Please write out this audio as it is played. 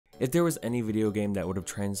If there was any video game that would have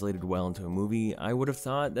translated well into a movie, I would have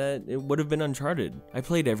thought that it would have been Uncharted. I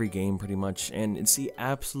played every game pretty much, and it's the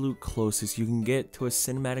absolute closest you can get to a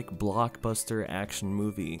cinematic blockbuster action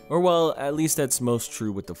movie. Or well, at least that's most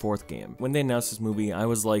true with the 4th game. When they announced this movie, I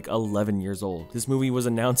was like 11 years old. This movie was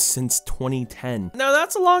announced since 2010. Now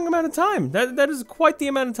that's a long amount of time. That is quite the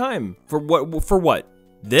amount of time. For what? For what?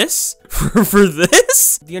 This? For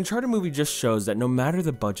this? The Uncharted movie just shows that no matter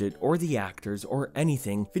the budget or the actors or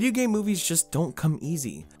anything, video game movies just don't come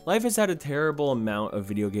easy. Life has had a terrible amount of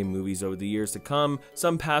video game movies over the years to come,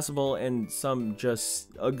 some passable and some just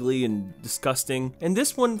ugly and disgusting, and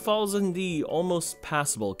this one falls in the almost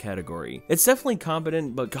passable category. It's definitely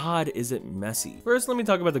competent, but god is it messy. First, let me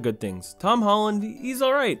talk about the good things. Tom Holland, he's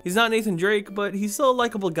alright. He's not Nathan Drake, but he's still a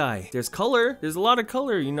likable guy. There's color, there's a lot of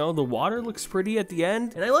color, you know, the water looks pretty at the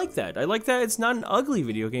end, and I like that. I like that it's not an ugly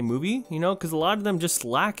video game movie, you know, because a lot of them just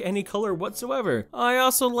lack any color whatsoever. I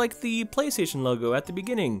also like the PlayStation logo at the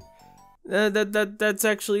beginning. That's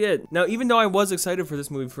actually it. Now, even though I was excited for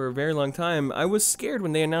this movie for a very long time, I was scared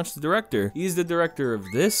when they announced the director. He's the director of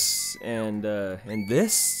this, and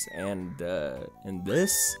this, and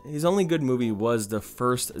this. His only good movie was the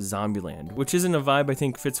first Zombieland, which isn't a vibe I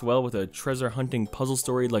think fits well with a treasure hunting puzzle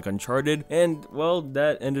story like Uncharted, and, well,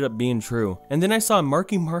 that ended up being true. And then I saw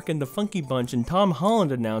Marky Mark and the Funky Bunch and Tom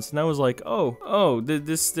Holland announced, and I was like,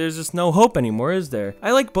 there's just no hope anymore, is there?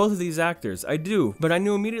 I like both of these actors, I do, but I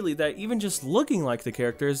knew immediately that even just looking like the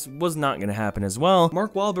characters was not gonna happen as well.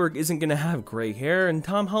 Mark Wahlberg isn't gonna have gray hair, and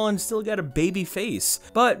Tom Holland still got a baby face.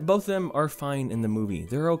 But both of them are fine in the movie.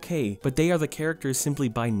 They're okay, but they are the characters simply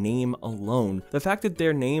by name alone. The fact that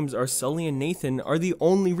their names are Sully and Nathan are the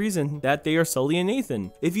only reason that they are Sully and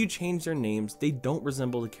Nathan. If you change their names, they don't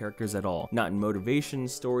resemble the characters at all. Not in motivation,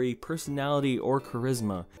 story, personality, or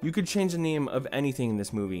charisma. You could change the name of anything in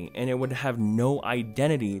this movie, and it would have no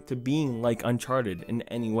identity to being like Uncharted in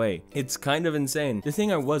any way. It's kind of insane. The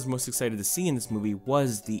thing I was most excited to see in this movie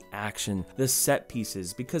was the action, the set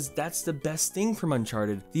pieces, because that's the best thing from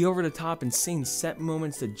Uncharted. The over-the-top insane set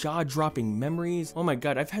moments, the jaw-dropping memories. Oh my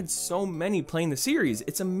god, I've had so many playing the series.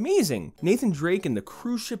 It's amazing. Nathan Drake in the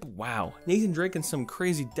cruise ship, wow. Nathan Drake in some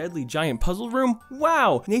crazy deadly giant puzzle room,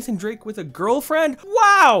 wow. Nathan Drake with a girlfriend,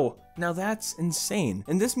 wow. Now that's insane,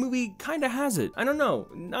 and this movie kinda has it. I don't know,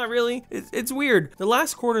 not really. It's weird. The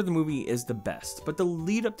last quarter of the movie is the best, but the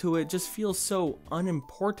lead up to it just feels so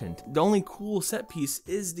unimportant. The only cool set piece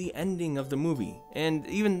is the ending of the movie, and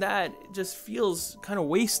even that just feels kinda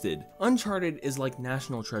wasted. Uncharted is like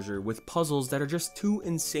National Treasure with puzzles that are just too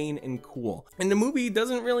insane and cool, and the movie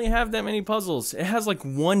doesn't really have that many puzzles. It has like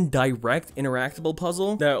one direct interactable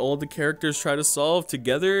puzzle that all the characters try to solve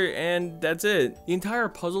together, and that's it. The entire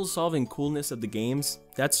puzzle solving coolness of the games,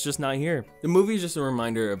 that's just not here. The movie is just a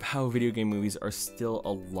reminder of how video game movies are still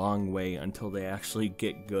a long way until they actually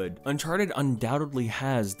get good. Uncharted undoubtedly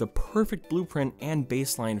has the perfect blueprint and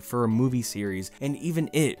baseline for a movie series, and even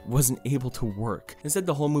it wasn't able to work. Instead,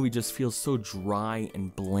 the whole movie just feels so dry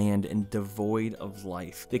and bland and devoid of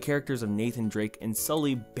life. The characters of Nathan Drake and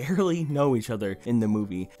Sully barely know each other in the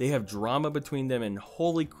movie. They have drama between them, and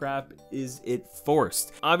holy crap, is it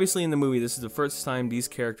forced. Obviously in the movie, this is the first time these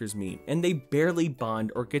characters meet, and they barely bond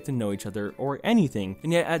or get to know each other or anything,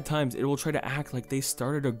 and yet at times it will try to act like they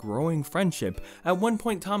started a growing friendship. At one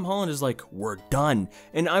point, Tom Holland is like, "We're done,"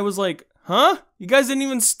 and I was like, huh? You guys didn't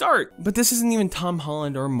even start. But this isn't even Tom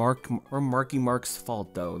Holland or Marky Mark's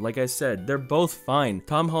fault though. Like I said, they're both fine.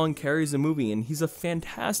 Tom Holland carries the movie and he's a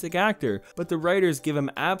fantastic actor, but the writers give him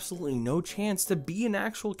absolutely no chance to be an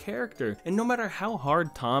actual character. And no matter how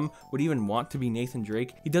hard Tom would even want to be Nathan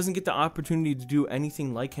Drake, he doesn't get the opportunity to do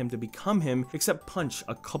anything like him to become him except punch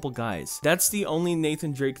a couple guys. That's the only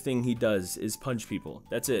Nathan Drake thing he does, is punch people.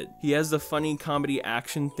 That's it. He has the funny comedy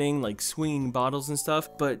action thing like swinging bottles and stuff,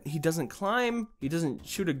 but he doesn't climb. He doesn't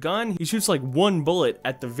shoot a gun. He shoots like one bullet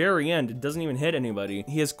at the very end. It doesn't even hit anybody.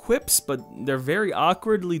 He has quips, but they're very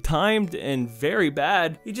awkwardly timed and very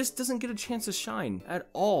bad. He just doesn't get a chance to shine at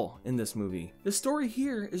all in this movie. The story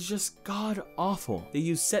here is just god awful. They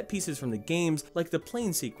use set pieces from the games like the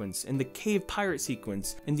plane sequence and the cave pirate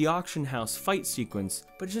sequence and the auction house fight sequence,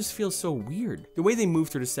 but it just feels so weird. The way they move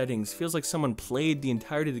through the settings feels like someone played the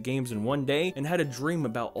entirety of the games in one day and had a dream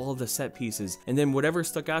about all of the set pieces, and then whatever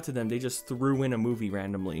stuck out to them they just threw win a movie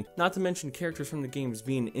randomly. Not to mention characters from the games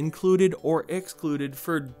being included or excluded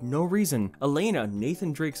for no reason. Elena,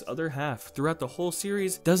 Nathan Drake's other half, throughout the whole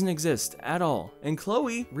series doesn't exist at all. And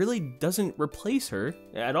Chloe really doesn't replace her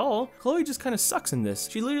at all. Chloe just kind of sucks in this.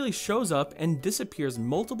 She literally shows up and disappears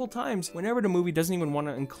multiple times whenever the movie doesn't even want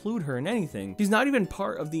to include her in anything. She's not even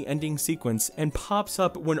part of the ending sequence and pops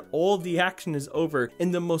up when all the action is over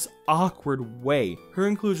in the most awkward way. Her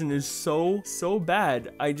inclusion is so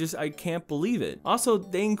bad. I can't believe it. Also,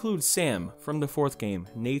 they include Sam from the fourth game,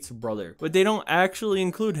 Nate's brother, but they don't actually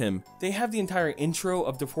include him. They have the entire intro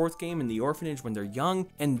of the fourth game in the orphanage when they're young,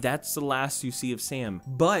 and that's the last you see of Sam.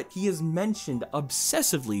 But he is mentioned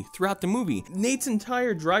obsessively throughout the movie. Nate's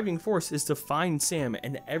entire driving force is to find Sam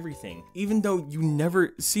and everything, even though you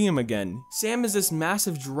never see him again. Sam is this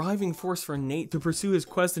massive driving force for Nate to pursue his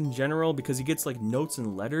quest in general because he gets like notes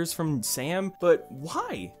and letters from Sam, but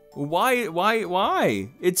why? Why?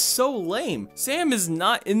 It's so lame. Sam is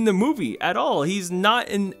not in the movie at all. He's not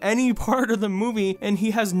in any part of the movie, and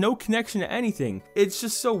he has no connection to anything. It's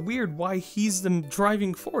just so weird why he's the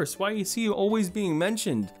driving force. Why is he always being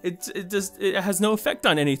mentioned? It has no effect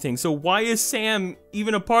on anything. So why is Sam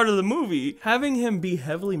even a part of the movie? Having him be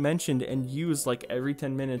heavily mentioned and used like every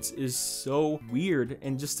 10 minutes is so weird,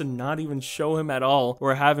 and just to not even show him at all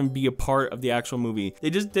or have him be a part of the actual movie. They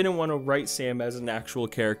just didn't want to write Sam as an actual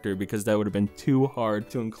character because that would have been too hard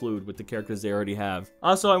to include with the characters they already have.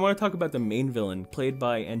 Also, I want to talk about the main villain, played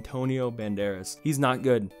by Antonio Banderas. He's not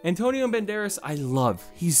good. Antonio Banderas, I love.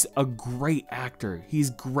 He's a great actor. He's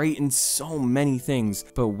great in so many things,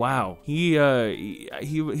 but wow, he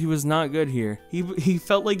was not good here. He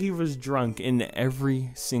felt like he was drunk in every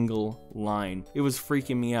single line. It was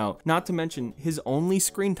freaking me out. Not to mention his only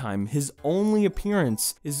screen time, his only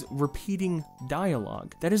appearance is repeating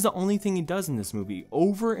dialogue. That is the only thing he does in this movie.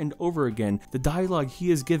 Over and over again, the dialogue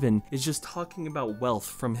he is given is just talking about wealth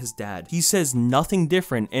from his dad. He says nothing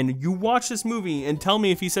different, and you watch this movie and tell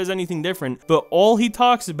me if he says anything different, but all he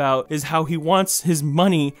talks about is how he wants his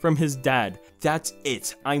money from his dad. That's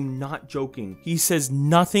it. I'm not joking. He says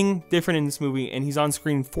nothing different in this movie, and he's on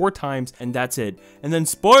screen 4 times, and that's it. And then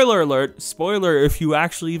spoiler alert, spoiler if you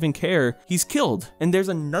actually even care, he's killed. And there's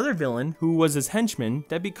another villain who was his henchman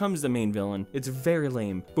that becomes the main villain. It's very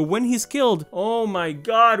lame. But when he's killed, oh my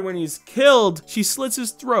god, when he's killed, she slits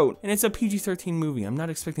his throat. And it's a PG-13 movie. I'm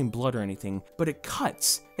not expecting blood or anything, but it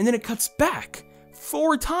cuts, and then it cuts back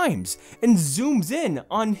 4 times and zooms in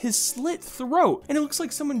on his slit throat, and it looks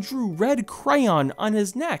like someone drew red crayon on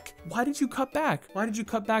his neck. Why did you cut back? Why did you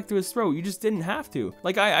cut back to his throat? You just didn't have to.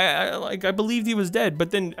 Like I believed he was dead,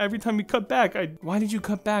 but then every time we cut back, why did you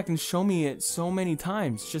cut back and show me it so many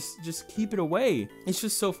times? Just keep it away. It's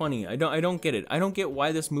just so funny. I don't get it. I don't get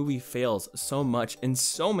why this movie fails so much in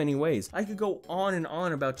so many ways. I could go on and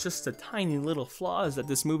on about just the tiny little flaws that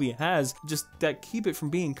this movie has, just that keep it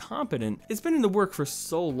from being competent. It's been in the work for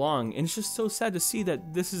so long, and it's just so sad to see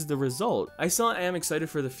that this is the result. I still am excited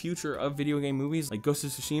for the future of video game movies like Ghost of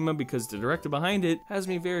Tsushima because the director behind it has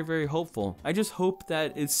me very, very hopeful. I just hope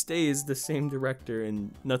that it stays the same director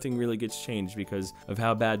and nothing really gets changed because of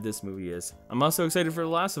how bad this movie is. I'm also excited for the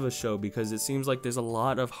Last of Us show because it seems like there's a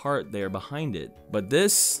lot of heart there behind it. But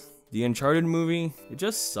this, the Uncharted movie, it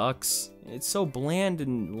just sucks. It's so bland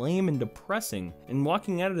and lame and depressing. And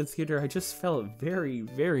walking out of the theater, I just felt very,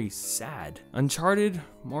 very sad. Uncharted,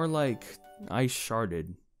 more like I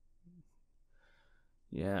sharded.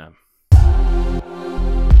 Yeah.